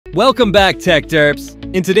Welcome back, Tech Derps!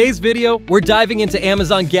 In today's video, we're diving into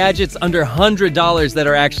Amazon gadgets under $100 that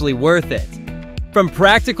are actually worth it. From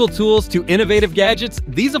practical tools to innovative gadgets,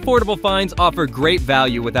 these affordable finds offer great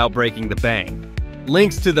value without breaking the bank.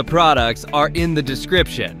 Links to the products are in the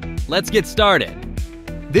description. Let's get started.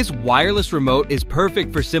 This wireless remote is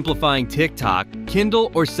perfect for simplifying TikTok,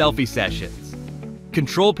 Kindle, or selfie sessions.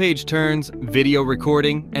 Control page turns, video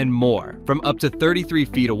recording, and more from up to 33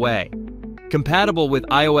 feet away. Compatible with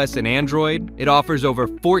iOS and Android, it offers over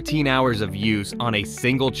 14 hours of use on a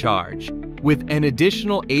single charge, with an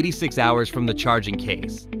additional 86 hours from the charging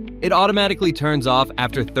case. It automatically turns off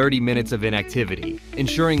after 30 minutes of inactivity,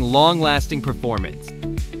 ensuring long-lasting performance.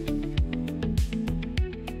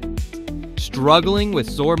 Struggling with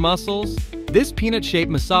sore muscles? This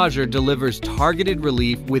peanut-shaped massager delivers targeted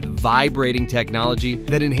relief with vibrating technology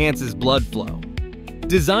that enhances blood flow.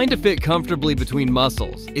 Designed to fit comfortably between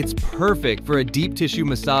muscles, it's perfect for a deep tissue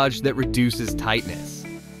massage that reduces tightness.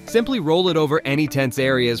 Simply roll it over any tense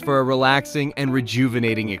areas for a relaxing and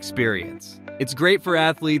rejuvenating experience. It's great for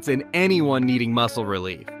athletes and anyone needing muscle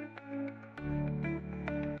relief.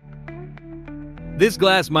 This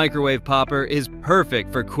glass microwave popper is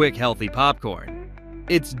perfect for quick, healthy popcorn.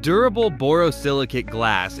 Its durable borosilicate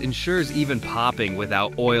glass ensures even popping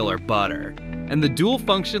without oil or butter. And the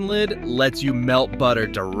dual-function lid lets you melt butter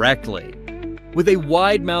directly. With a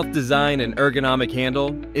wide-mouth design and ergonomic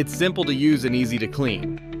handle, it's simple to use and easy to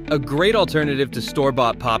clean. A great alternative to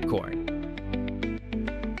store-bought popcorn.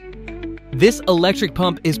 This electric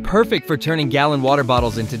pump is perfect for turning gallon water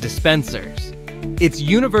bottles into dispensers. Its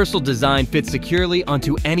universal design fits securely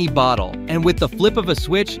onto any bottle, and with the flip of a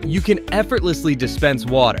switch, you can effortlessly dispense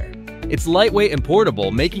water. It's lightweight and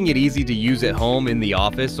portable, making it easy to use at home, in the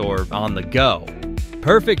office, or on the go.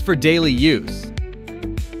 Perfect for daily use.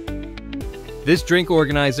 This drink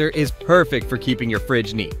organizer is perfect for keeping your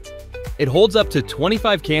fridge neat. It holds up to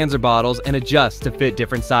 25 cans or bottles and adjusts to fit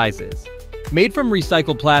different sizes. Made from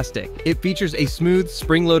recycled plastic, it features a smooth,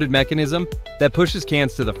 spring-loaded mechanism that pushes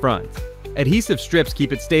cans to the front. Adhesive strips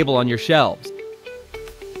keep it stable on your shelves.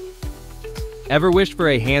 Ever wished for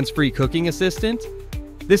a hands-free cooking assistant?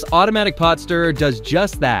 This automatic pot stirrer does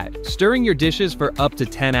just that, stirring your dishes for up to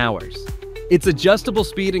 10 hours. Its adjustable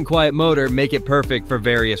speed and quiet motor make it perfect for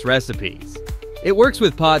various recipes. It works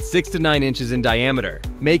with pots 6 to 9 inches in diameter,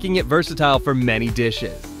 making it versatile for many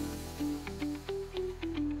dishes.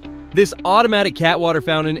 This automatic cat water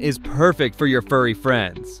fountain is perfect for your furry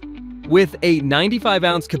friends. With a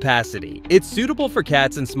 95-ounce capacity, it's suitable for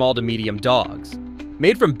cats and small to medium dogs.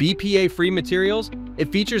 Made from BPA-free materials,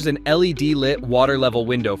 it features an LED-lit water level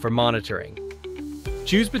window for monitoring.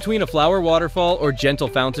 Choose between a flower waterfall or gentle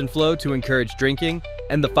fountain flow to encourage drinking,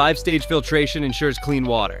 and the 5-stage filtration ensures clean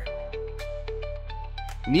water.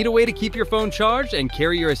 Need a way to keep your phone charged and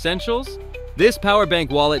carry your essentials? This power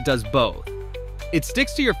bank wallet does both. It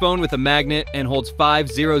sticks to your phone with a magnet and holds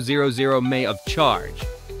 5,000 mAh of charge.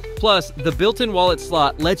 Plus, the built-in wallet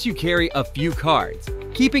slot lets you carry a few cards,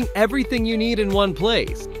 keeping everything you need in one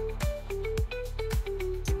place.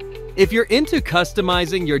 If you're into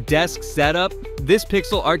customizing your desk setup, this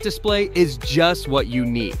pixel art display is just what you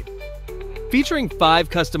need. Featuring 5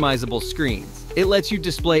 customizable screens, it lets you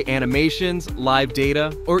display animations, live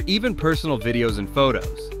data, or even personal videos and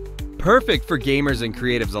photos. Perfect for gamers and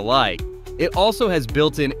creatives alike, it also has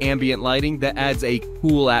built-in ambient lighting that adds a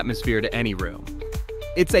cool atmosphere to any room.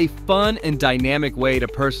 It's a fun and dynamic way to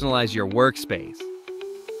personalize your workspace.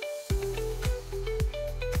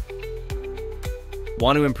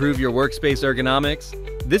 Want to improve your workspace ergonomics?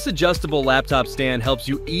 This adjustable laptop stand helps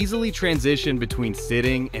you easily transition between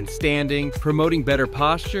sitting and standing, promoting better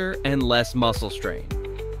posture and less muscle strain.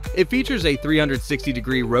 It features a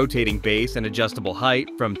 360-degree rotating base and adjustable height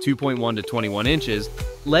from 2.1 to 21 inches,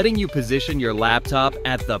 letting you position your laptop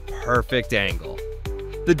at the perfect angle.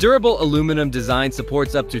 The durable aluminum design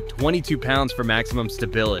supports up to 22 pounds for maximum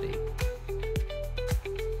stability.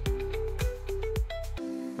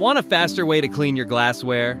 Want a faster way to clean your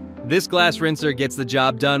glassware? This glass rinser gets the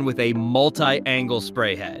job done with a multi-angle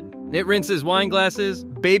spray head. It rinses wine glasses,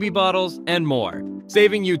 baby bottles, and more,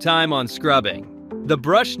 saving you time on scrubbing. The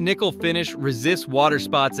brushed nickel finish resists water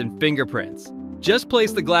spots and fingerprints. Just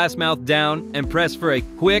place the glass mouth down and press for a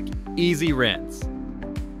quick, easy rinse.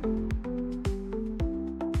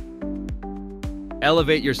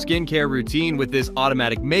 Elevate your skincare routine with this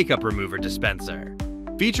automatic makeup remover dispenser.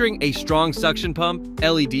 Featuring a strong suction pump,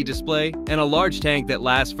 LED display, and a large tank that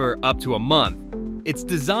lasts for up to a month, it's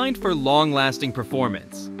designed for long-lasting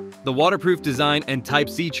performance. The waterproof design and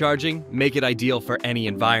Type-C charging make it ideal for any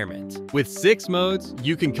environment. With 6 modes,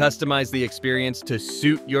 you can customize the experience to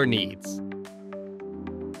suit your needs.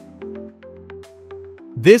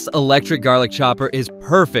 This electric garlic chopper is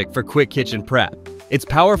perfect for quick kitchen prep. Its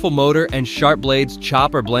powerful motor and sharp blades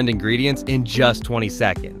chop or blend ingredients in just 20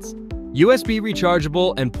 seconds. USB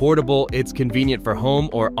rechargeable and portable, it's convenient for home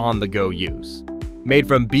or on-the-go use. Made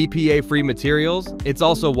from BPA-free materials, it's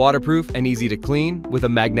also waterproof and easy to clean with a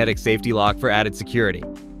magnetic safety lock for added security.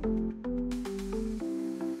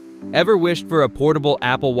 Ever wished for a portable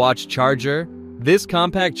Apple Watch charger? This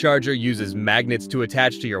compact charger uses magnets to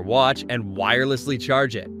attach to your watch and wirelessly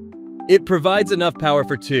charge it. It provides enough power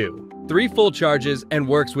for 2, 3 full charges and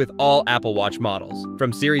works with all Apple Watch models,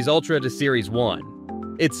 from Series Ultra to Series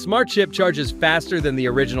 1. Its smart chip charges faster than the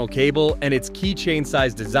original cable, and its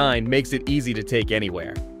keychain-sized design makes it easy to take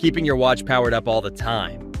anywhere, keeping your watch powered up all the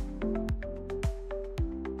time.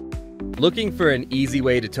 Looking for an easy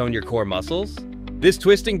way to tone your core muscles? This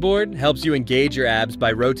twisting board helps you engage your abs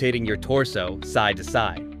by rotating your torso side to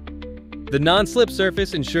side. The non-slip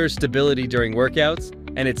surface ensures stability during workouts,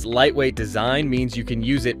 and its lightweight design means you can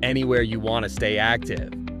use it anywhere you want to stay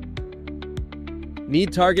active.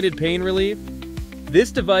 Need targeted pain relief?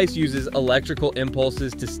 This device uses electrical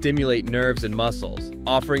impulses to stimulate nerves and muscles,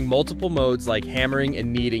 offering multiple modes like hammering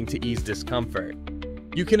and kneading to ease discomfort.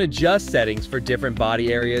 You can adjust settings for different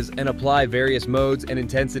body areas and apply various modes and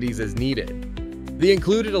intensities as needed. The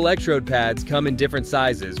included electrode pads come in different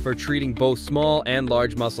sizes for treating both small and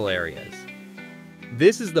large muscle areas.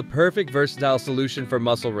 This is the perfect versatile solution for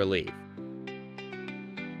muscle relief.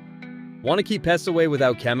 Want to keep pests away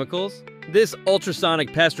without chemicals? This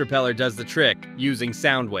ultrasonic pest repeller does the trick using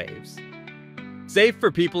sound waves. Safe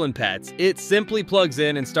for people and pets, it simply plugs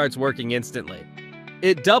in and starts working instantly.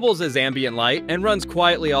 It doubles as ambient light and runs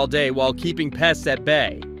quietly all day while keeping pests at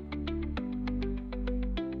bay.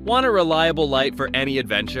 Want a reliable light for any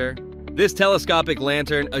adventure? This telescopic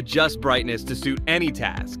lantern adjusts brightness to suit any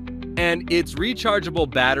task, and its rechargeable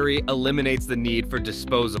battery eliminates the need for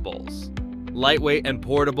disposables. Lightweight and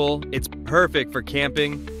portable, it's perfect for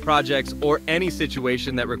camping, projects, or any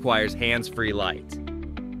situation that requires hands-free light.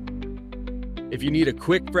 If you need a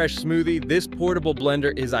quick, fresh smoothie, this portable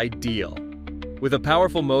blender is ideal. With a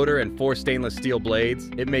powerful motor and 4 stainless steel blades,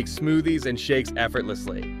 it makes smoothies and shakes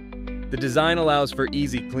effortlessly. The design allows for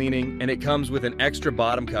easy cleaning, and it comes with an extra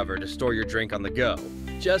bottom cover to store your drink on the go.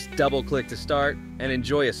 Just double-click to start and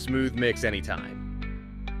enjoy a smooth mix anytime.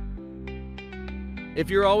 If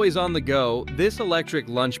you're always on the go, this electric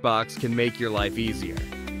lunchbox can make your life easier.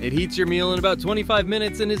 It heats your meal in about 25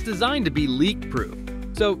 minutes and is designed to be leak-proof,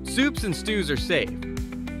 so soups and stews are safe.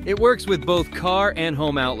 It works with both car and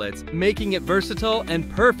home outlets, making it versatile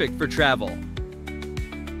and perfect for travel.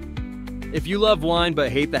 If you love wine but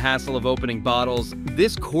hate the hassle of opening bottles,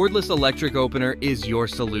 this cordless electric opener is your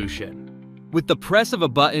solution. With the press of a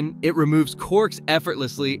button, it removes corks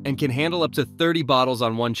effortlessly and can handle up to 30 bottles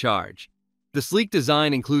on one charge. The sleek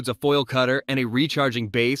design includes a foil cutter and a recharging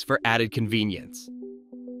base for added convenience.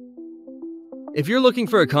 If you're looking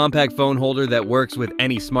for a compact phone holder that works with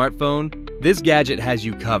any smartphone, this gadget has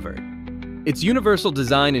you covered. Its universal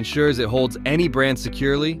design ensures it holds any brand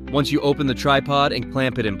securely once you open the tripod and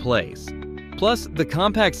clamp it in place. Plus, the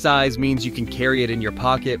compact size means you can carry it in your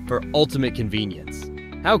pocket for ultimate convenience.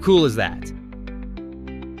 How cool is that?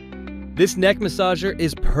 This neck massager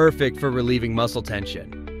is perfect for relieving muscle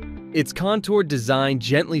tension. Its contoured design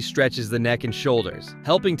gently stretches the neck and shoulders,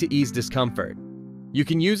 helping to ease discomfort. You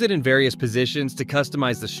can use it in various positions to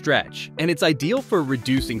customize the stretch, and it's ideal for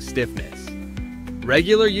reducing stiffness.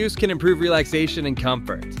 Regular use can improve relaxation and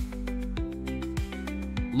comfort.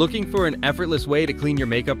 Looking for an effortless way to clean your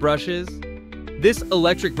makeup brushes? This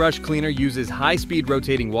electric brush cleaner uses high-speed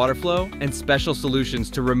rotating water flow and special solutions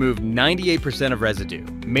to remove 98% of residue,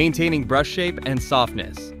 maintaining brush shape and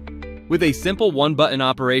softness. With a simple one-button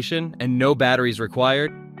operation and no batteries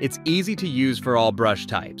required, it's easy to use for all brush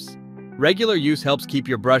types. Regular use helps keep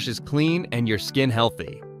your brushes clean and your skin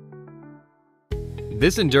healthy.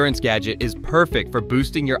 This endurance gadget is perfect for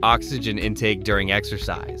boosting your oxygen intake during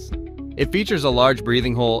exercise. It features a large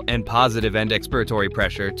breathing hole and positive end expiratory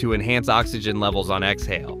pressure to enhance oxygen levels on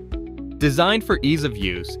exhale. Designed for ease of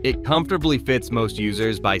use, it comfortably fits most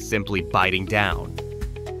users by simply biting down.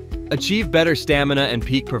 Achieve better stamina and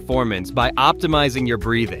peak performance by optimizing your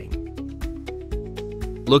breathing.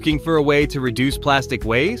 Looking for a way to reduce plastic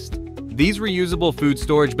waste? These reusable food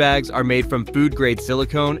storage bags are made from food-grade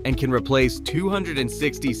silicone and can replace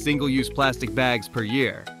 260 single-use plastic bags per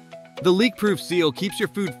year. The leak-proof seal keeps your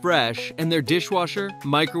food fresh, and they're dishwasher,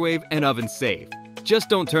 microwave, and oven safe. Just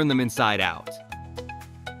don't turn them inside out.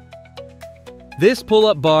 This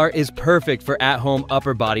pull-up bar is perfect for at-home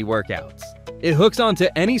upper body workouts. It hooks onto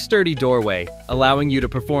any sturdy doorway, allowing you to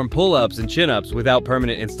perform pull-ups and chin-ups without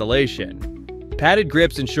permanent installation. Padded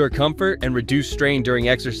grips ensure comfort and reduce strain during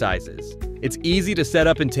exercises. It's easy to set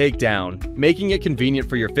up and take down, making it convenient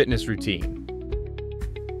for your fitness routine.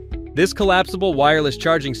 This collapsible wireless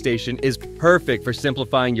charging station is perfect for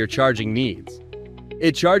simplifying your charging needs.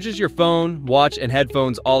 It charges your phone, watch, and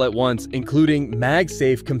headphones all at once, including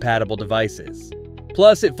MagSafe compatible devices.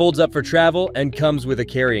 Plus, it folds up for travel and comes with a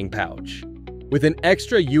carrying pouch. With an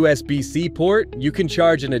extra USB-C port, you can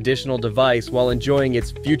charge an additional device while enjoying its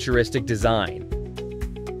futuristic design.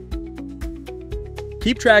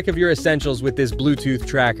 Keep track of your essentials with this Bluetooth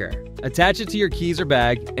tracker. Attach it to your keys or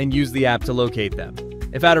bag and use the app to locate them.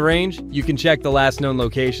 If out of range, you can check the last known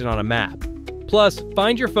location on a map. Plus,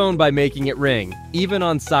 find your phone by making it ring, even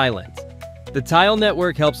on silent. The Tile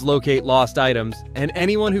network helps locate lost items, and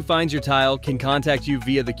anyone who finds your tile can contact you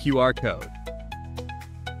via the QR code.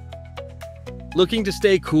 Looking to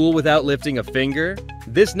stay cool without lifting a finger?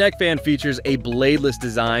 This neck fan features a bladeless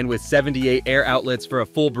design with 78 air outlets for a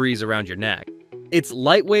full breeze around your neck. It's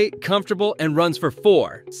lightweight, comfortable, and runs for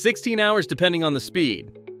 16 hours depending on the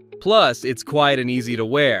speed. Plus, it's quiet and easy to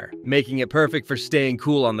wear, making it perfect for staying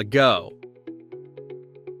cool on the go.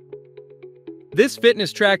 This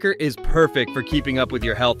fitness tracker is perfect for keeping up with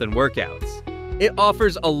your health and workouts. It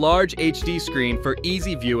offers a large HD screen for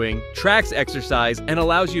easy viewing, tracks exercise, and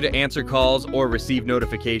allows you to answer calls or receive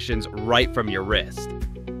notifications right from your wrist.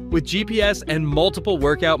 With GPS and multiple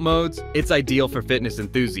workout modes, it's ideal for fitness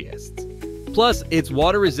enthusiasts. Plus, its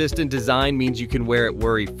water-resistant design means you can wear it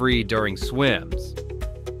worry-free during swims.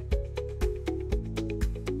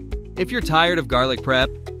 If you're tired of garlic prep,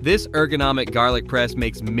 this ergonomic garlic press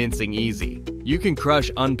makes mincing easy. You can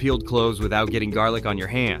crush unpeeled cloves without getting garlic on your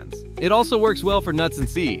hands. It also works well for nuts and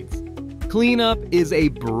seeds. Cleanup is a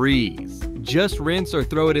breeze. Just rinse or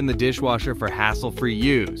throw it in the dishwasher for hassle-free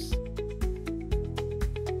use.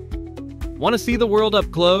 Want to see the world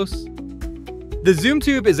up close? The Zoom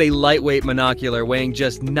Tube is a lightweight monocular weighing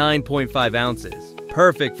just 9.5 ounces,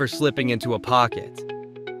 perfect for slipping into a pocket.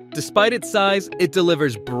 Despite its size, it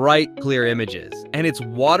delivers bright, clear images, and it's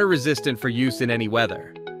water-resistant for use in any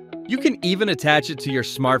weather. You can even attach it to your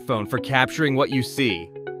smartphone for capturing what you see.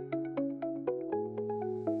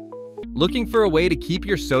 Looking for a way to keep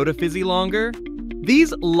your soda fizzy longer?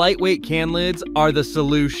 These lightweight can lids are the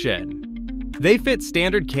solution. They fit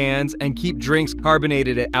standard cans and keep drinks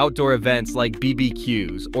carbonated at outdoor events like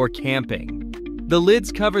BBQs or camping. The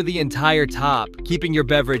lids cover the entire top, keeping your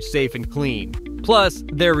beverage safe and clean. Plus,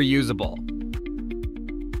 they're reusable.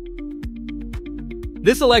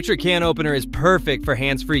 This electric can opener is perfect for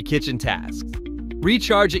hands-free kitchen tasks.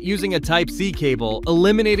 Recharge it using a Type-C cable,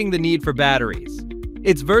 eliminating the need for batteries.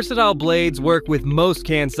 Its versatile blades work with most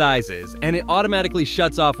can sizes, and it automatically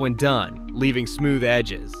shuts off when done, leaving smooth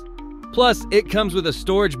edges. Plus, it comes with a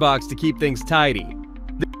storage box to keep things tidy.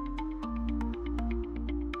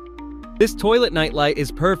 This toilet nightlight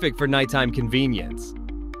is perfect for nighttime convenience.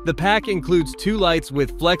 The pack includes 2 lights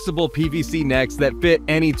with flexible PVC necks that fit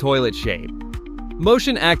any toilet shape.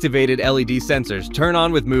 Motion-activated LED sensors turn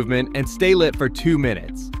on with movement and stay lit for 2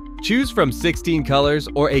 minutes. Choose from 16 colors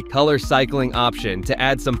or a color cycling option to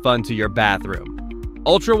add some fun to your bathroom.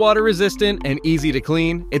 Ultra water resistant and easy to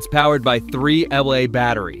clean, it's powered by 3 AA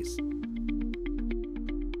batteries.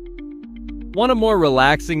 Want a more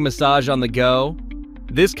relaxing massage on the go?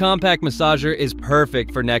 This compact massager is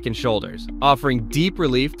perfect for neck and shoulders, offering deep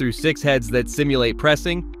relief through 6 heads that simulate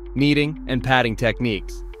pressing, kneading, and patting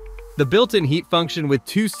techniques. The built-in heat function with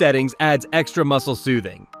 2 settings adds extra muscle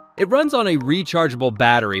soothing. It runs on a rechargeable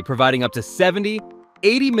battery, providing up to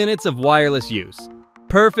 80 minutes of wireless use.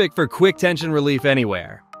 Perfect for quick tension relief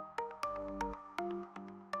anywhere.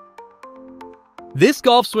 This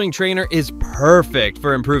golf swing trainer is perfect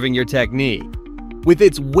for improving your technique. With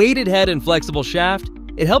its weighted head and flexible shaft,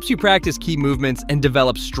 it helps you practice key movements and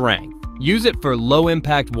develop strength. Use it for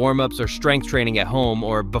low-impact warm-ups or strength training at home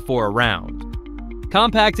or before a round.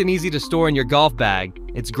 Compact and easy to store in your golf bag,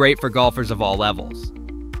 it's great for golfers of all levels.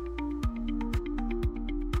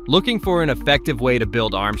 Looking for an effective way to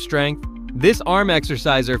build arm strength? This arm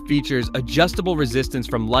exerciser features adjustable resistance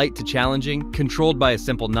from light to challenging, controlled by a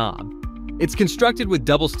simple knob. It's constructed with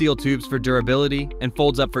double steel tubes for durability and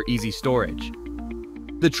folds up for easy storage.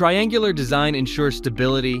 The triangular design ensures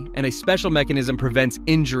stability, and a special mechanism prevents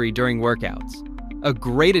injury during workouts. A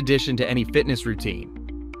great addition to any fitness routine.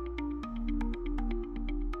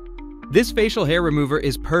 This facial hair remover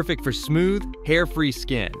is perfect for smooth, hair-free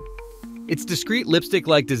skin. Its discreet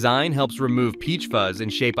lipstick-like design helps remove peach fuzz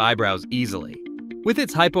and shape eyebrows easily. With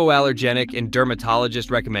its hypoallergenic and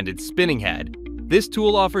dermatologist-recommended spinning head, this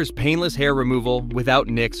tool offers painless hair removal without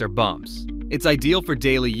nicks or bumps. It's ideal for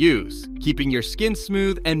daily use, keeping your skin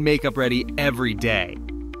smooth and makeup ready every day.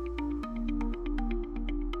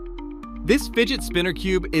 This fidget spinner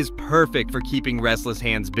cube is perfect for keeping restless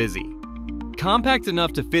hands busy. Compact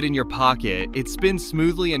enough to fit in your pocket, it spins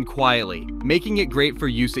smoothly and quietly, making it great for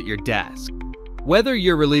use at your desk. Whether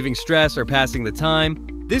you're relieving stress or passing the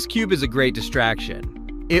time, this cube is a great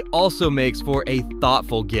distraction. It also makes for a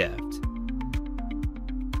thoughtful gift.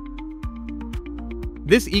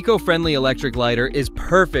 This eco-friendly electric lighter is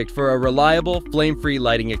perfect for a reliable, flame-free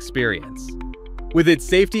lighting experience. With its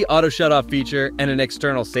safety auto shut-off feature and an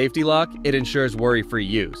external safety lock, it ensures worry-free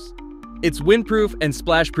use. Its windproof and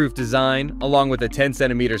splash-proof design, along with a 10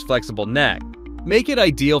 cm flexible neck, make it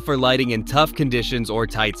ideal for lighting in tough conditions or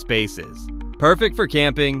tight spaces. Perfect for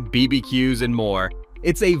camping, BBQs, and more,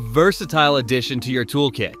 it's a versatile addition to your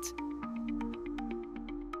toolkit.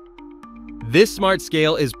 This smart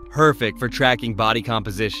scale is perfect for tracking body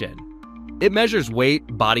composition. It measures weight,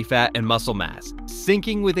 body fat, and muscle mass,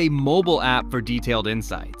 syncing with a mobile app for detailed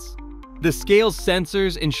insights. The scale's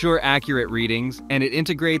sensors ensure accurate readings, and it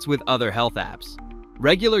integrates with other health apps.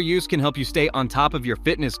 Regular use can help you stay on top of your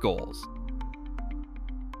fitness goals.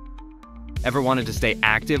 Ever wanted to stay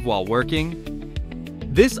active while working?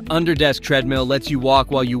 This under-desk treadmill lets you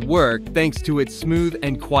walk while you work thanks to its smooth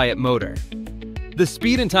and quiet motor. The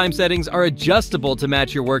speed and time settings are adjustable to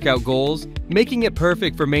match your workout goals, making it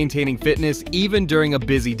perfect for maintaining fitness even during a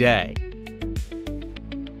busy day.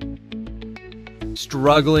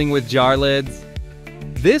 Struggling with jar lids?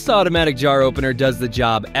 This automatic jar opener does the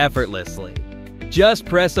job effortlessly. Just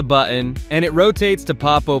press a button and it rotates to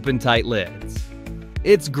pop open tight lids.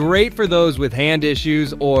 It's great for those with hand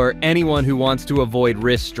issues or anyone who wants to avoid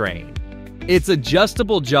wrist strain. Its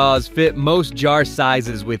adjustable jaws fit most jar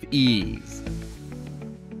sizes with ease.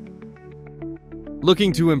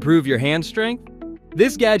 Looking to improve your hand strength?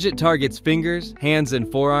 This gadget targets fingers, hands,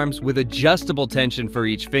 and forearms with adjustable tension for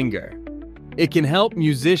each finger. It can help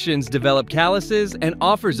musicians develop calluses and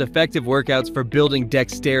offers effective workouts for building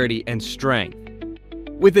dexterity and strength.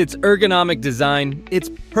 With its ergonomic design,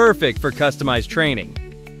 it's perfect for customized training.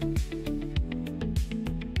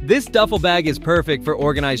 This duffel bag is perfect for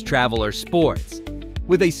organized travel or sports.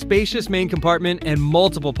 With a spacious main compartment and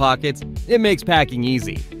multiple pockets, it makes packing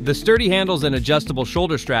easy. The sturdy handles and adjustable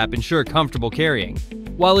shoulder strap ensure comfortable carrying,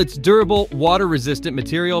 while its durable, water-resistant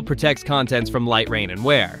material protects contents from light rain and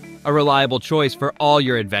wear. A reliable choice for all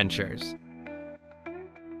your adventures.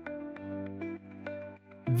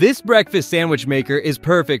 This breakfast sandwich maker is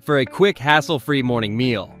perfect for a quick, hassle-free morning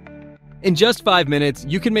meal. In just 5 minutes,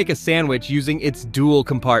 you can make a sandwich using its dual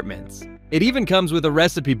compartments. It even comes with a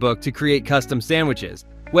recipe book to create custom sandwiches,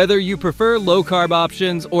 whether you prefer low-carb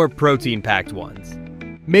options or protein-packed ones.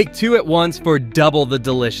 Make 2 at once for double the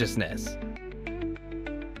deliciousness.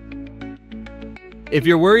 If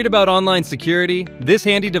you're worried about online security, this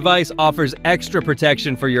handy device offers extra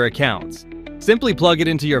protection for your accounts. Simply plug it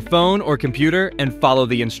into your phone or computer and follow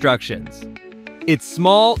the instructions. It's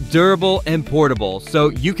small, durable, and portable, so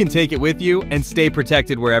you can take it with you and stay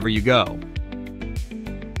protected wherever you go.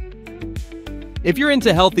 If you're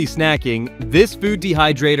into healthy snacking, this food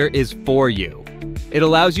dehydrator is for you. It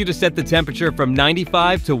allows you to set the temperature from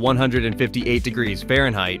 95 to 158 degrees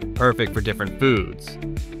Fahrenheit, perfect for different foods.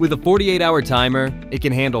 With a 48-hour timer, it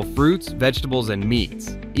can handle fruits, vegetables, and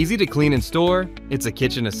meats. Easy to clean and store, it's a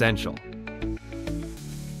kitchen essential.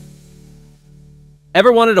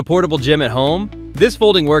 Ever wanted a portable gym at home? This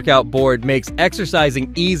folding workout board makes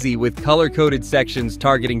exercising easy with color-coded sections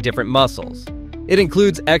targeting different muscles. It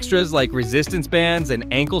includes extras like resistance bands and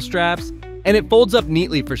ankle straps, and it folds up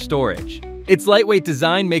neatly for storage. Its lightweight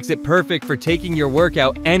design makes it perfect for taking your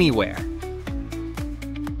workout anywhere.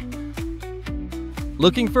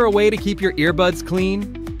 Looking for a way to keep your earbuds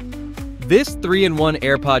clean? This 3-in-1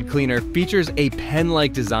 AirPod cleaner features a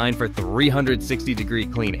pen-like design for 360-degree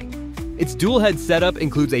cleaning. Its dual-head setup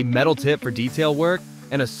includes a metal tip for detail work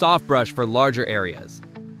and a soft brush for larger areas.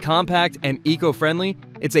 Compact and eco-friendly,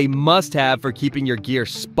 it's a must-have for keeping your gear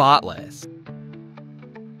spotless.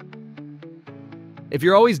 If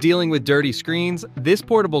you're always dealing with dirty screens, this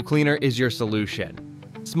portable cleaner is your solution.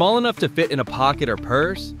 Small enough to fit in a pocket or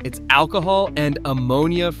purse, it's alcohol and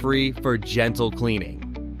ammonia-free for gentle cleaning.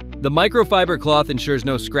 The microfiber cloth ensures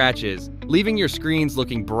no scratches, leaving your screens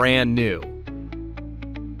looking brand new.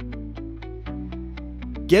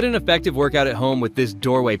 Get an effective workout at home with this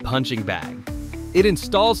doorway punching bag. It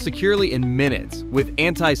installs securely in minutes with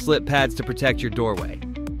anti-slip pads to protect your doorway.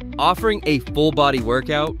 Offering a full-body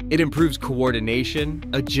workout, it improves coordination,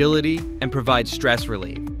 agility, and provides stress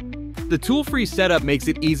relief. The tool-free setup makes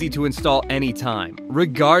it easy to install anytime,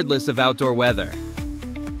 regardless of outdoor weather.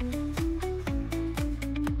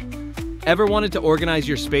 Ever wanted to organize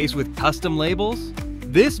your space with custom labels?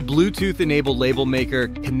 This Bluetooth-enabled label maker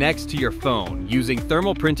connects to your phone using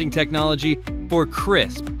thermal printing technology for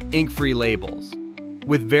crisp, ink-free labels.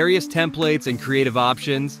 With various templates and creative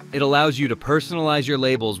options, it allows you to personalize your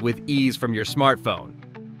labels with ease from your smartphone.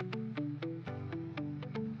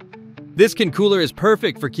 This can cooler is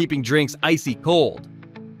perfect for keeping drinks icy cold.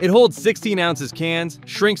 It holds 16 ounces cans,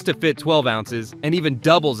 shrinks to fit 12 ounces, and even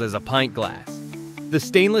doubles as a pint glass. The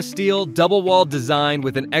stainless steel, double-walled design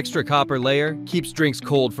with an extra copper layer keeps drinks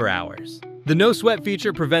cold for hours. The no sweat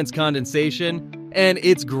feature prevents condensation, and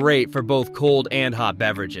it's great for both cold and hot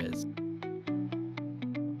beverages.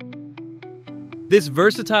 This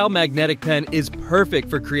versatile magnetic pen is perfect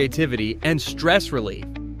for creativity and stress relief.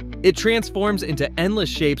 It transforms into endless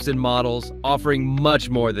shapes and models, offering much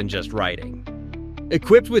more than just writing.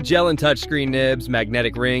 Equipped with gel and touchscreen nibs,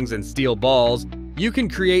 magnetic rings, and steel balls, you can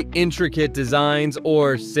create intricate designs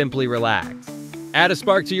or simply relax. Add a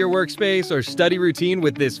spark to your workspace or study routine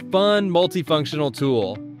with this fun, multifunctional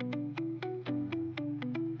tool.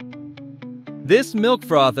 This milk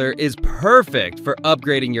frother is perfect for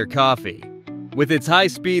upgrading your coffee. With its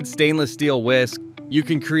high-speed stainless steel whisk, you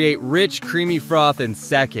can create rich, creamy froth in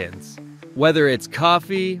seconds. Whether it's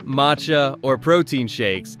coffee, matcha, or protein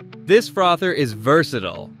shakes, this frother is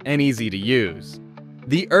versatile and easy to use.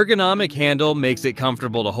 The ergonomic handle makes it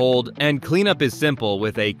comfortable to hold, and cleanup is simple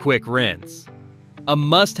with a quick rinse. A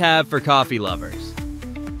must-have for coffee lovers.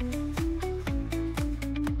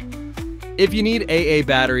 If you need AA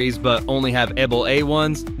batteries but only have AAA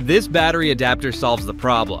ones, this battery adapter solves the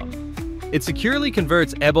problem. It securely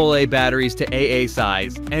converts AAA batteries to AA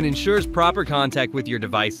size and ensures proper contact with your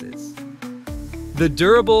devices. The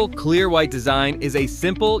durable, clear white design is a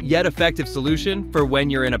simple yet effective solution for when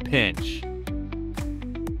you're in a pinch.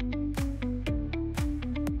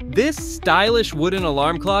 This stylish wooden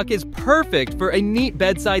alarm clock is perfect for a neat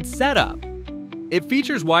bedside setup. It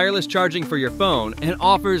features wireless charging for your phone and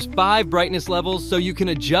offers 5 brightness levels so you can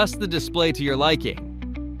adjust the display to your liking.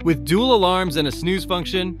 With dual alarms and a snooze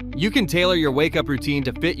function, you can tailor your wake-up routine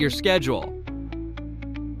to fit your schedule.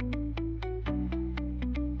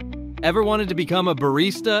 Ever wanted to become a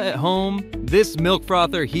barista at home? This milk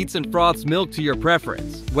frother heats and froths milk to your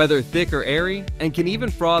preference, whether thick or airy, and can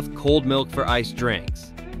even froth cold milk for iced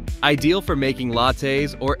drinks. Ideal for making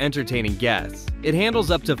lattes or entertaining guests, it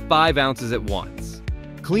handles up to 5 ounces at once.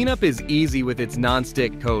 Cleanup is easy with its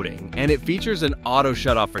non-stick coating, and it features an auto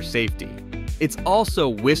shutoff for safety. It's also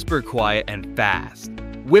whisper quiet and fast,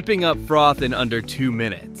 whipping up froth in under 2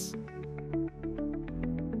 minutes.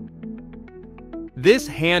 This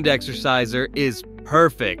hand exerciser is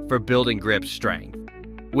perfect for building grip strength.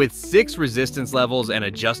 With 6 resistance levels and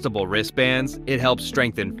adjustable wristbands, it helps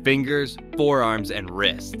strengthen fingers, forearms, and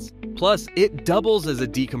wrists. Plus, it doubles as a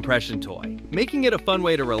decompression toy, making it a fun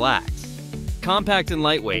way to relax. Compact and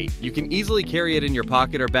lightweight, you can easily carry it in your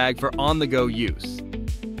pocket or bag for on-the-go use.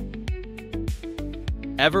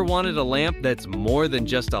 Ever wanted a lamp that's more than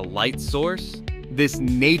just a light source? This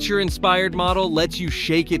nature-inspired model lets you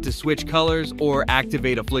shake it to switch colors or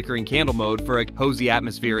activate a flickering candle mode for a cozy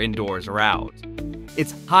atmosphere indoors or out.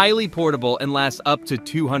 It's highly portable and lasts up to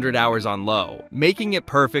 200 hours on low, making it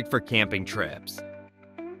perfect for camping trips.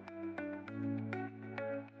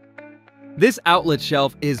 This outlet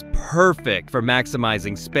shelf is perfect for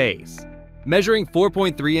maximizing space. Measuring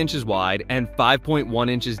 4.3 inches wide and 5.1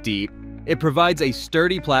 inches deep, it provides a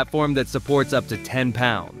sturdy platform that supports up to 10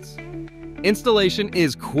 pounds. Installation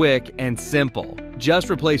is quick and simple. Just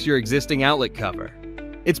replace your existing outlet cover.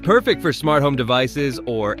 It's perfect for smart home devices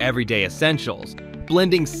or everyday essentials,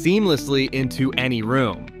 blending seamlessly into any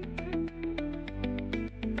room.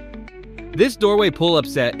 This doorway pull-up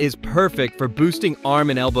set is perfect for boosting arm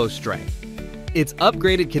and elbow strength. Its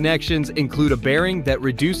upgraded connections include a bearing that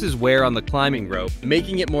reduces wear on the climbing rope,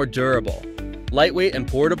 making it more durable. Lightweight and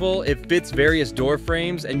portable, it fits various door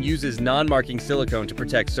frames and uses non-marking silicone to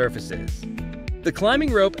protect surfaces. The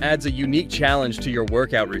climbing rope adds a unique challenge to your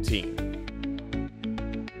workout routine.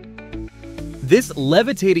 This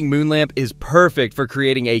levitating moon lamp is perfect for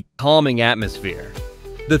creating a calming atmosphere.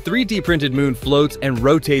 The 3D printed moon floats and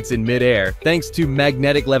rotates in midair thanks to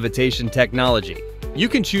magnetic levitation technology. You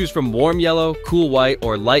can choose from warm yellow, cool white,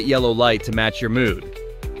 or light yellow light to match your mood.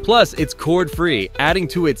 Plus, it's cord-free, adding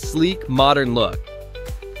to its sleek, modern look.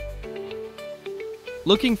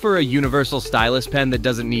 Looking for a universal stylus pen that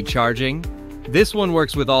doesn't need charging? This one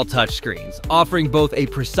works with all touchscreens, offering both a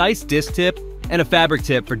precise disc tip and a fabric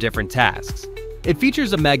tip for different tasks. It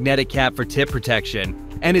features a magnetic cap for tip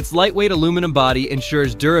protection, and its lightweight aluminum body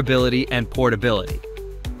ensures durability and portability.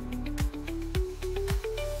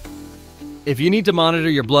 If you need to monitor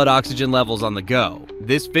your blood oxygen levels on the go,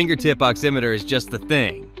 this fingertip oximeter is just the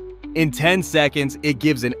thing. In 10 seconds, it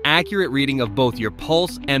gives an accurate reading of both your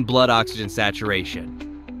pulse and blood oxygen saturation.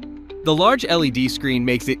 The large LED screen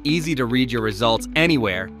makes it easy to read your results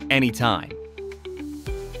anywhere, anytime.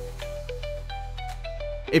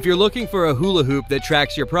 If you're looking for a hula hoop that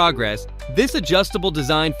tracks your progress, this adjustable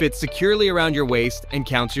design fits securely around your waist and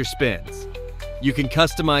counts your spins. You can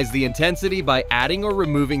customize the intensity by adding or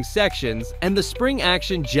removing sections, and the spring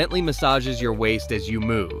action gently massages your waist as you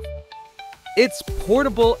move. It's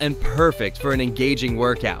portable and perfect for an engaging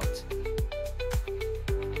workout.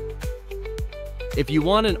 If you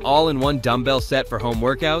want an all-in-one dumbbell set for home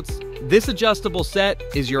workouts, this adjustable set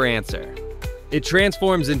is your answer. It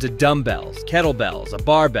transforms into dumbbells, kettlebells, a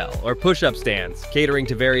barbell, or push-up stands, catering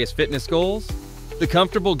to various fitness goals. The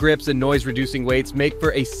comfortable grips and noise-reducing weights make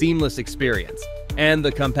for a seamless experience, and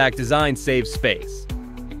the compact design saves space.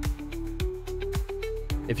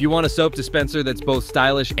 If you want a soap dispenser that's both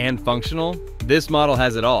stylish and functional, this model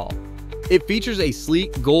has it all. It features a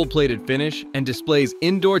sleek, gold-plated finish and displays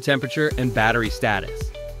indoor temperature and battery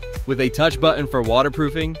status. With a touch button for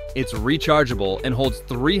waterproofing, it's rechargeable and holds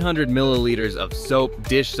 300 milliliters of soap,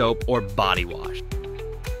 dish soap, or body wash.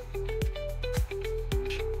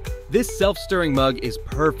 This self-stirring mug is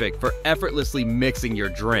perfect for effortlessly mixing your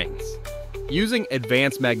drinks. Using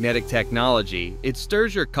advanced magnetic technology, it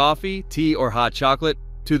stirs your coffee, tea, or hot chocolate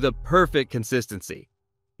to the perfect consistency.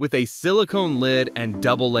 With a silicone lid and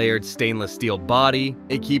double-layered stainless steel body,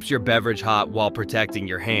 it keeps your beverage hot while protecting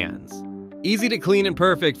your hands. Easy to clean and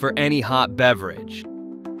perfect for any hot beverage.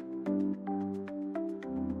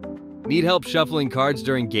 Need help shuffling cards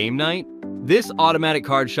during game night? This automatic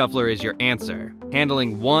card shuffler is your answer,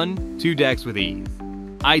 handling 1-2 decks with ease.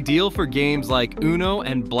 Ideal for games like Uno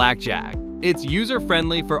and Blackjack. It's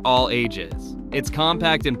user-friendly for all ages. Its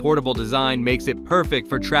compact and portable design makes it perfect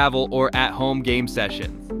for travel or at-home game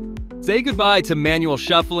sessions. Say goodbye to manual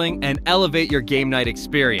shuffling and elevate your game night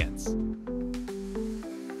experience.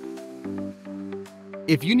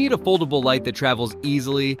 If you need a foldable light that travels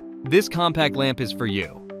easily, this compact lamp is for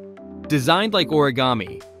you. Designed like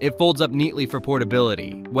origami, it folds up neatly for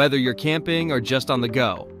portability, whether you're camping or just on the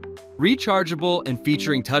go. Rechargeable and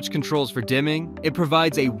featuring touch controls for dimming, it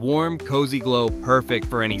provides a warm, cozy glow perfect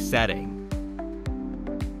for any setting.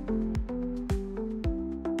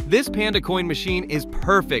 This Panda coin machine is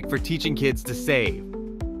perfect for teaching kids to save.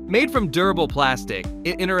 Made from durable plastic,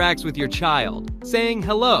 it interacts with your child, saying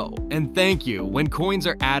hello and thank you when coins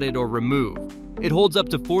are added or removed. It holds up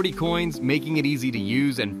to 40 coins, making it easy to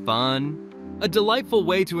use and fun. A delightful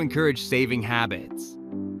way to encourage saving habits.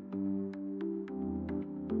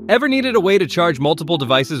 Ever needed a way to charge multiple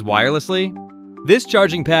devices wirelessly? This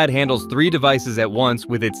charging pad handles 3 devices at once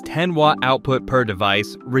with its 10-watt output per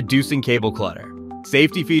device, reducing cable clutter.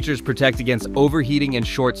 Safety features protect against overheating and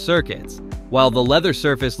short circuits, while the leather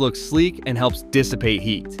surface looks sleek and helps dissipate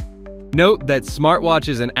heat. Note that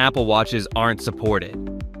smartwatches and Apple Watches aren't supported.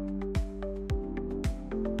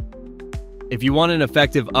 If you want an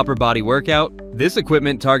effective upper body workout, this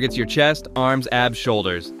equipment targets your chest, arms, abs,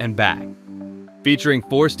 shoulders, and back. Featuring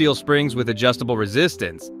 4 steel springs with adjustable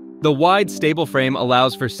resistance, the wide, stable frame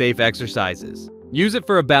allows for safe exercises. Use it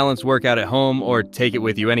for a balanced workout at home or take it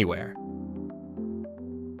with you anywhere.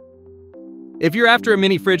 If you're after a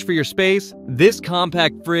mini fridge for your space, this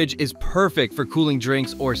compact fridge is perfect for cooling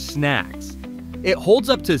drinks or snacks. It holds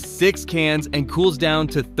up to 6 cans and cools down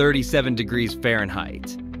to 37 degrees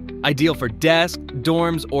Fahrenheit. Ideal for desk,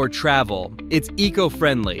 dorms, or travel, it's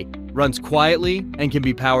eco-friendly, runs quietly, and can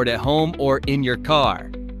be powered at home or in your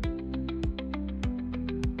car.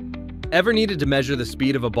 Ever needed to measure the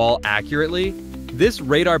speed of a ball accurately? This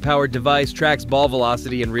radar-powered device tracks ball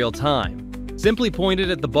velocity in real time. Simply point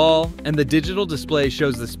it at the ball, and the digital display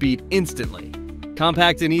shows the speed instantly.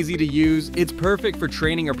 Compact and easy to use, it's perfect for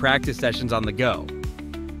training or practice sessions on the go.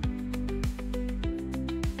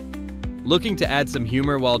 Looking to add some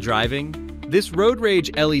humor while driving? This Road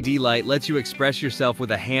Rage LED light lets you express yourself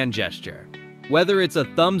with a hand gesture. Whether it's a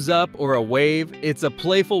thumbs up or a wave, it's a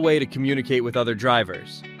playful way to communicate with other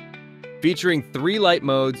drivers. Featuring 3 light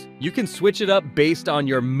modes, you can switch it up based on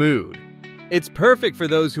your mood. It's perfect for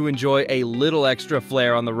those who enjoy a little extra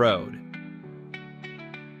flair on the road.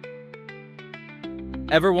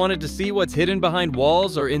 Ever wanted to see what's hidden behind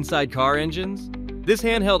walls or inside car engines? This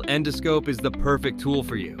handheld endoscope is the perfect tool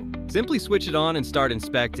for you. Simply switch it on and start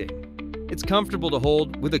inspecting. It's comfortable to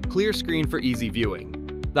hold with a clear screen for easy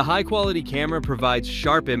viewing. The high-quality camera provides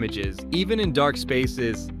sharp images, even in dark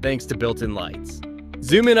spaces, thanks to built-in lights.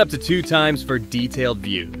 Zoom in up to 2 times for detailed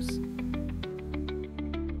views.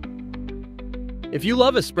 If you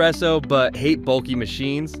love espresso but hate bulky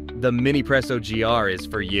machines, the Minipresso GR is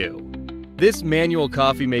for you. This manual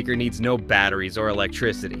coffee maker needs no batteries or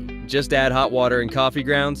electricity. Just add hot water and coffee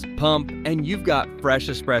grounds, pump, and you've got fresh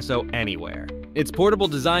espresso anywhere. Its portable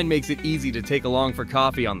design makes it easy to take along for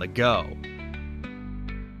coffee on the go.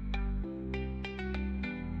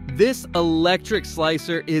 This electric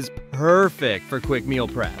slicer is perfect for quick meal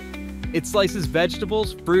prep. It slices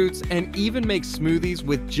vegetables, fruits, and even makes smoothies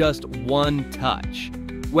with just one touch.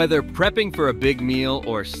 Whether prepping for a big meal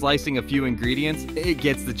or slicing a few ingredients, it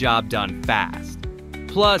gets the job done fast.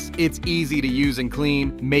 Plus, it's easy to use and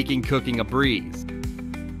clean, making cooking a breeze.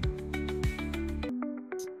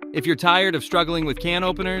 If you're tired of struggling with can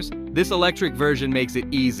openers, this electric version makes it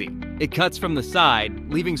easy. It cuts from the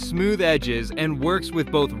side, leaving smooth edges, and works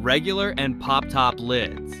with both regular and pop-top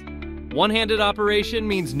lids. One-handed operation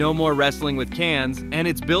means no more wrestling with cans, and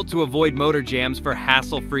it's built to avoid motor jams for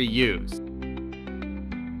hassle-free use.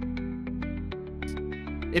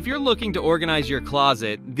 If you're looking to organize your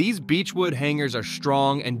closet, these beechwood hangers are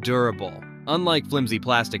strong and durable, unlike flimsy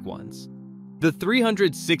plastic ones. The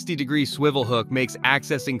 360-degree swivel hook makes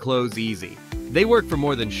accessing clothes easy. They work for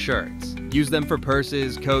more than shirts. Use them for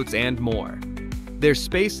purses, coats, and more. Their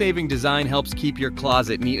space-saving design helps keep your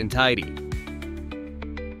closet neat and tidy.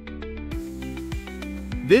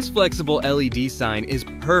 This flexible LED sign is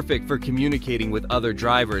perfect for communicating with other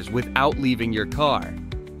drivers without leaving your car.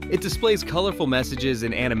 It displays colorful messages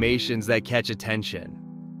and animations that catch attention.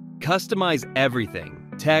 Customize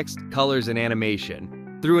everything, text, colors, and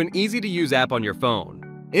animation, through an easy-to-use app on your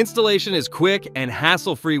phone. Installation is quick and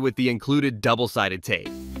hassle-free with the included double-sided tape.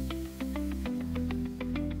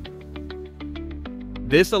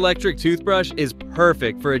 This electric toothbrush is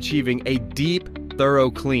perfect for achieving a deep,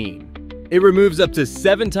 thorough clean. It removes up to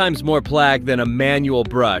 7 times more plaque than a manual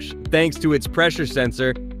brush thanks to its pressure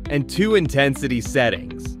sensor and 2 intensity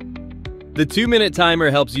settings. The 2-minute timer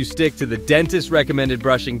helps you stick to the dentist-recommended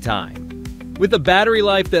brushing time. With a battery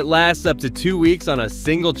life that lasts up to 2 weeks on a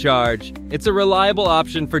single charge, it's a reliable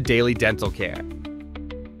option for daily dental care.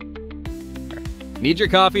 Need your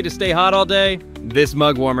coffee to stay hot all day? This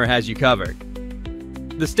mug warmer has you covered.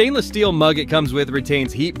 The stainless steel mug it comes with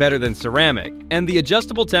retains heat better than ceramic, and the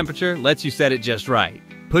adjustable temperature lets you set it just right.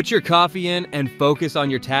 Put your coffee in and focus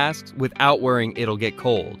on your tasks without worrying it'll get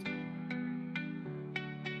cold.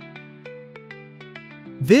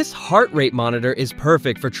 This heart rate monitor is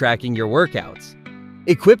perfect for tracking your workouts.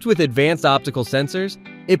 Equipped with advanced optical sensors,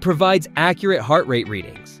 it provides accurate heart rate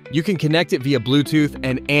readings. You can connect it via Bluetooth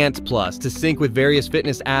and Ant Plus to sync with various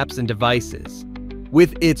fitness apps and devices.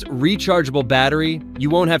 With its rechargeable battery, you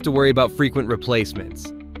won't have to worry about frequent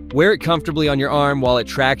replacements. Wear it comfortably on your arm while it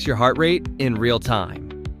tracks your heart rate in real time.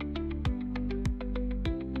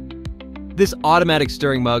 This automatic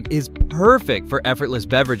stirring mug is perfect for effortless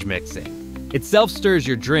beverage mixing. It self-stirs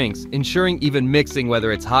your drinks, ensuring even mixing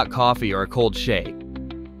whether it's hot coffee or a cold shake.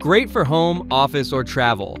 Great for home, office, or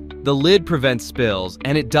travel. The lid prevents spills,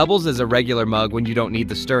 and it doubles as a regular mug when you don't need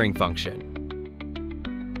the stirring function.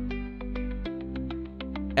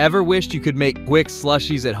 Ever wished you could make quick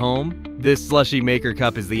slushies at home? This slushie maker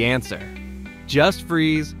cup is the answer. Just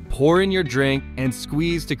freeze, pour in your drink, and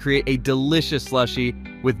squeeze to create a delicious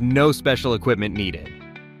slushie with no special equipment needed.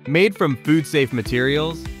 Made from food-safe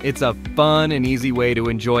materials, it's a fun and easy way to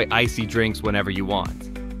enjoy icy drinks whenever you want.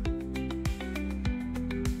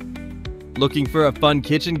 Looking for a fun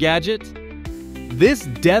kitchen gadget? This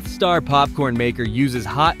Death Star popcorn maker uses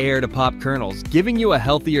hot air to pop kernels, giving you a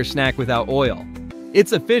healthier snack without oil.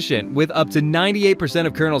 It's efficient, with up to 98%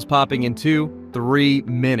 of kernels popping in 2-3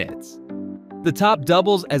 minutes. The top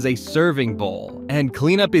doubles as a serving bowl, and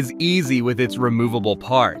cleanup is easy with its removable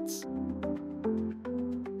parts.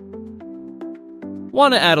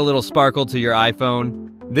 Want to add a little sparkle to your iPhone?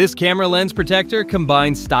 This camera lens protector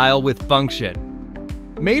combines style with function.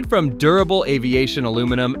 Made from durable aviation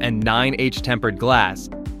aluminum and 9H tempered glass,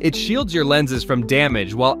 it shields your lenses from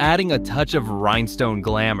damage while adding a touch of rhinestone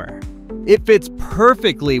glamour. It fits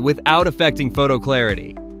perfectly without affecting photo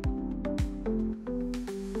clarity.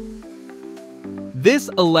 This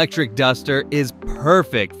electric duster is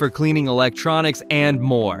perfect for cleaning electronics and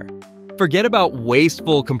more. Forget about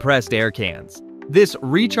wasteful compressed air cans. This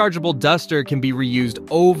rechargeable duster can be reused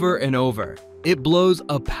over and over. It blows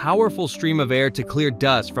a powerful stream of air to clear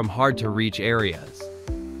dust from hard-to-reach areas.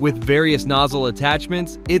 With various nozzle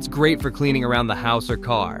attachments, it's great for cleaning around the house or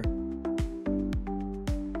car.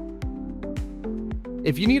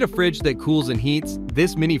 If you need a fridge that cools and heats,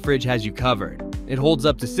 this mini fridge has you covered. It holds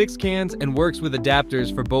up to 6 cans and works with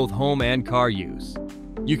adapters for both home and car use.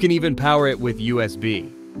 You can even power it with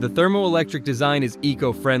USB. The thermoelectric design is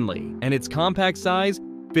eco-friendly, and its compact size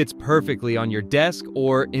fits perfectly on your desk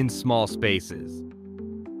or in small spaces.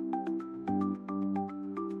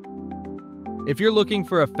 If you're looking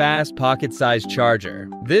for a fast pocket-sized charger,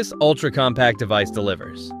 this ultra-compact device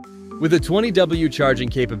delivers. With a 20W charging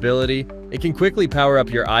capability, it can quickly power up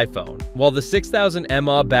your iPhone, while the 6000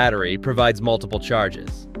 mAh battery provides multiple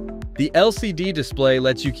charges. The LCD display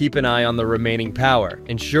lets you keep an eye on the remaining power,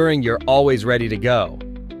 ensuring you're always ready to go.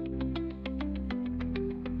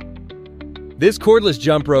 This cordless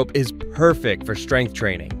jump rope is perfect for strength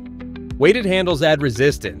training. Weighted handles add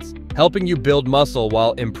resistance, helping you build muscle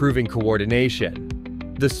while improving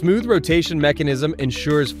coordination. The smooth rotation mechanism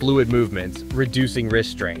ensures fluid movements, reducing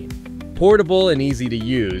wrist strain. Portable and easy to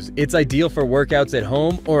use, it's ideal for workouts at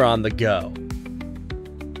home or on the go.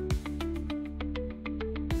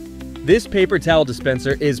 This paper towel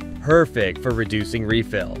dispenser is perfect for reducing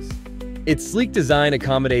refills. Its sleek design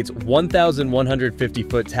accommodates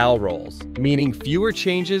 1,150-foot towel rolls, meaning fewer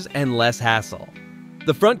changes and less hassle.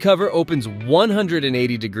 The front cover opens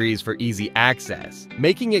 180 degrees for easy access,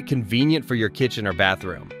 making it convenient for your kitchen or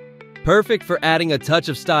bathroom. Perfect for adding a touch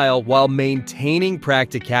of style while maintaining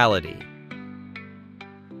practicality.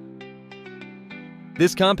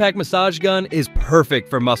 This compact massage gun is perfect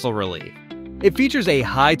for muscle relief. It features a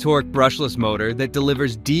high-torque brushless motor that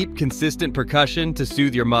delivers deep, consistent percussion to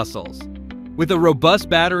soothe your muscles. With a robust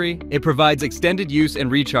battery, it provides extended use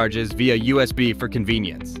and recharges via USB for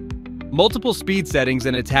convenience. Multiple speed settings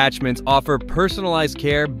and attachments offer personalized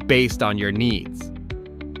care based on your needs.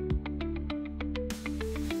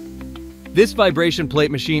 This vibration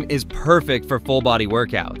plate machine is perfect for full-body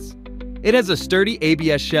workouts. It has a sturdy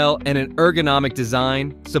ABS shell and an ergonomic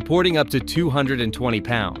design, supporting up to 220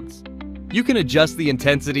 pounds. You can adjust the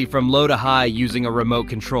intensity from low to high using a remote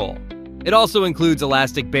control. It also includes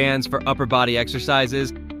elastic bands for upper body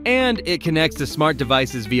exercises, and it connects to smart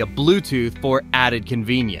devices via Bluetooth for added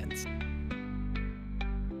convenience.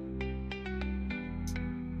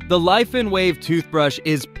 The Life & Wave toothbrush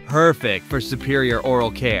is perfect for superior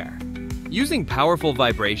oral care. Using powerful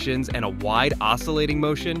vibrations and a wide oscillating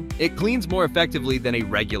motion, it cleans more effectively than a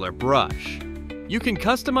regular brush. You can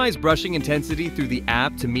customize brushing intensity through the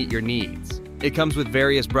app to meet your needs. It comes with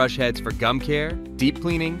various brush heads for gum care, deep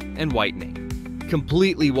cleaning, and whitening.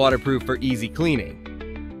 Completely waterproof for easy cleaning.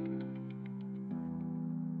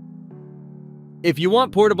 If you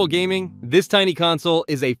want portable gaming, this tiny console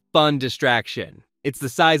is a fun distraction. It's the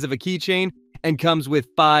size of a keychain and comes with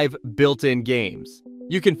 5 built-in games.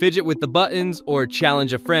 You can fidget with the buttons or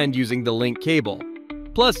challenge a friend using the link cable.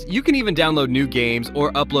 Plus, you can even download new games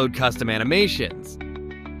or upload custom animations.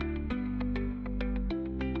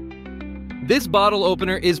 This bottle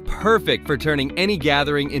opener is perfect for turning any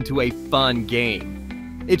gathering into a fun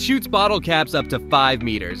game. It shoots bottle caps up to 5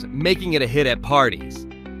 meters, making it a hit at parties.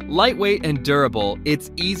 Lightweight and durable,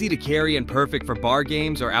 it's easy to carry and perfect for bar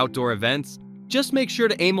games or outdoor events. Just make sure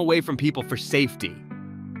to aim away from people for safety.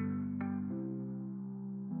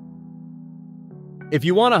 If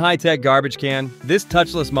you want a high-tech garbage can, this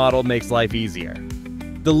touchless model makes life easier.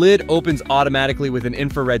 The lid opens automatically with an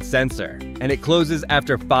infrared sensor, and it closes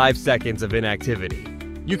after 5 seconds of inactivity.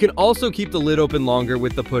 You can also keep the lid open longer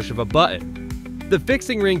with the push of a button. The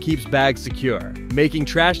fixing ring keeps bags secure, making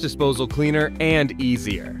trash disposal cleaner and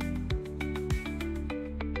easier.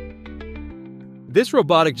 This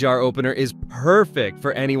robotic jar opener is perfect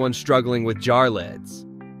for anyone struggling with jar lids.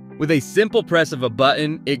 With a simple press of a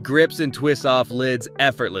button, it grips and twists off lids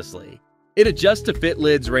effortlessly. It adjusts to fit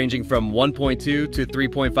lids ranging from 1.2 to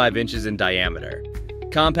 3.5 inches in diameter.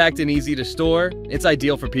 Compact and easy to store, it's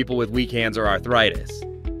ideal for people with weak hands or arthritis.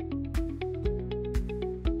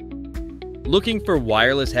 Looking for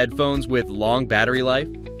wireless headphones with long battery life?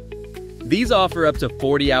 These offer up to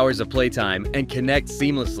 40 hours of playtime and connect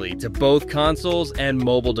seamlessly to both consoles and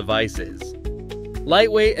mobile devices.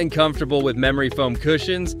 Lightweight and comfortable with memory foam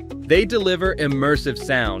cushions, they deliver immersive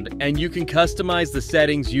sound, and you can customize the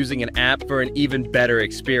settings using an app for an even better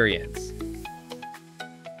experience.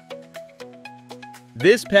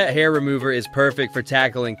 This pet hair remover is perfect for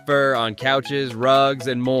tackling fur on couches, rugs,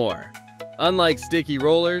 and more. Unlike sticky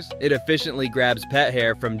rollers, it efficiently grabs pet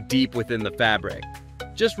hair from deep within the fabric.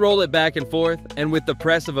 Just roll it back and forth, and with the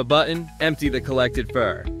press of a button, empty the collected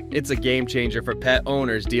fur. It's a game changer for pet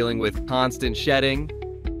owners dealing with constant shedding.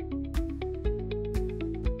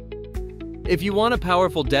 If you want a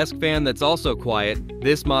powerful desk fan that's also quiet,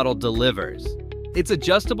 this model delivers. Its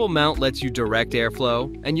adjustable mount lets you direct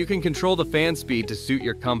airflow, and you can control the fan speed to suit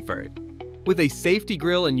your comfort. With a safety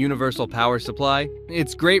grill and universal power supply,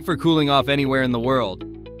 it's great for cooling off anywhere in the world.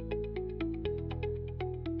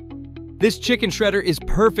 This chicken shredder is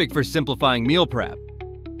perfect for simplifying meal prep.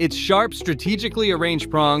 Its sharp, strategically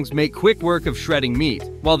arranged prongs make quick work of shredding meat,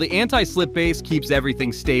 while the anti-slip base keeps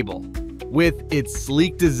everything stable. With its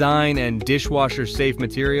sleek design and dishwasher-safe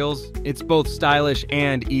materials, it's both stylish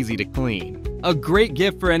and easy to clean. A great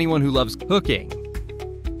gift for anyone who loves cooking.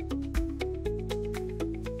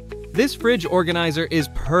 This fridge organizer is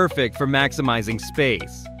perfect for maximizing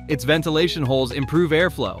space. Its ventilation holes improve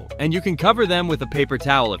airflow, and you can cover them with a paper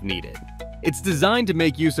towel if needed. It's designed to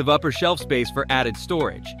make use of upper shelf space for added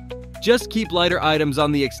storage. Just keep lighter items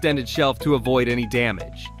on the extended shelf to avoid any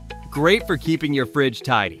damage. Great for keeping your fridge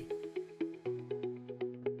tidy.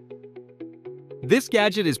 This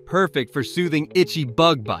gadget is perfect for soothing itchy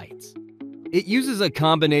bug bites. It uses a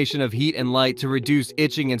combination of heat and light to reduce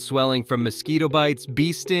itching and swelling from mosquito bites,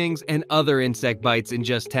 bee stings, and other insect bites in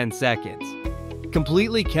just 10 seconds.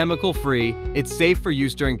 Completely chemical-free, it's safe for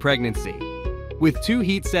use during pregnancy. With 2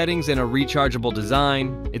 heat settings and a rechargeable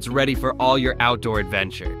design, it's ready for all your outdoor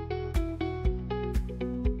adventure.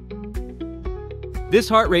 This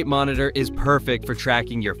heart rate monitor is perfect for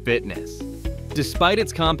tracking your fitness. Despite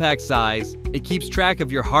its compact size, it keeps track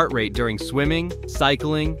of your heart rate during swimming,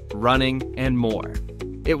 cycling, running, and more.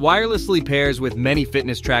 It wirelessly pairs with many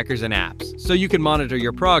fitness trackers and apps, so you can monitor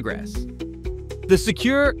your progress. The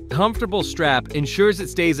secure, comfortable strap ensures it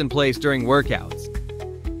stays in place during workouts.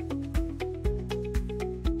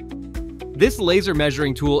 This laser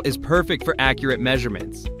measuring tool is perfect for accurate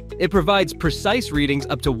measurements. It provides precise readings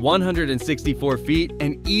up to 164 feet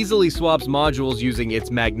and easily swaps modules using its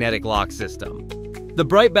magnetic lock system. The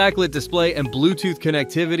bright backlit display and Bluetooth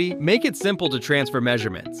connectivity make it simple to transfer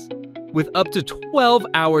measurements. With up to 12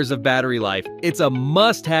 hours of battery life, it's a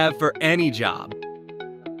must-have for any job.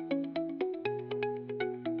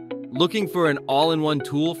 Looking for an all-in-one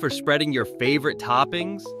tool for spreading your favorite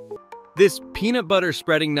toppings? This peanut butter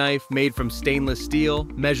spreading knife made from stainless steel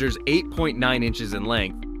measures 8.9 inches in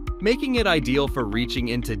length, making it ideal for reaching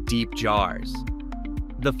into deep jars.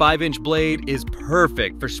 The 5-inch blade is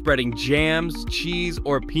perfect for spreading jams, cheese,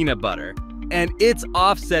 or peanut butter, and its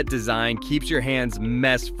offset design keeps your hands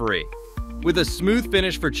mess-free. With a smooth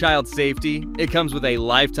finish for child safety, it comes with a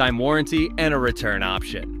lifetime warranty and a return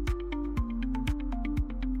option.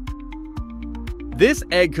 This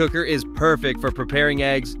egg cooker is perfect for preparing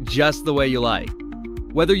eggs just the way you like.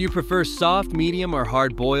 Whether you prefer soft, medium, or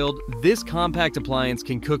hard-boiled, this compact appliance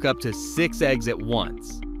can cook up to 6 eggs at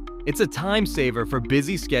once. It's a time saver for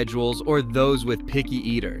busy schedules or those with picky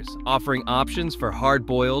eaters, offering options for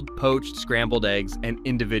hard-boiled, poached, scrambled eggs, and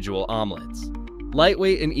individual omelets.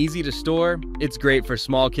 Lightweight and easy to store, it's great for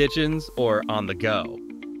small kitchens or on the go.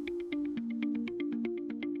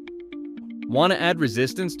 Want to add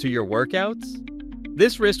resistance to your workouts?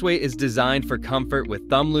 This wrist weight is designed for comfort with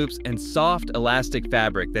thumb loops and soft, elastic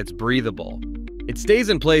fabric that's breathable. It stays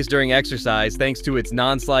in place during exercise thanks to its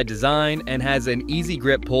non-slide design and has an easy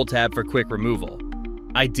grip pull tab for quick removal.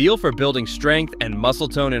 Ideal for building strength and muscle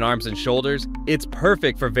tone in arms and shoulders, it's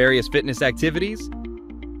perfect for various fitness activities.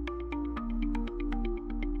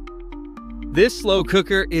 This slow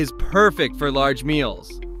cooker is perfect for large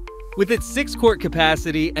meals. With its 6-quart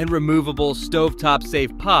capacity and removable stovetop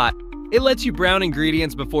safe pot, it lets you brown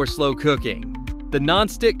ingredients before slow cooking. The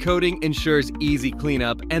non-stick coating ensures easy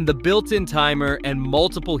cleanup, and the built-in timer and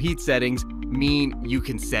multiple heat settings mean you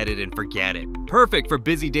can set it and forget it. Perfect for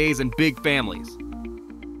busy days and big families.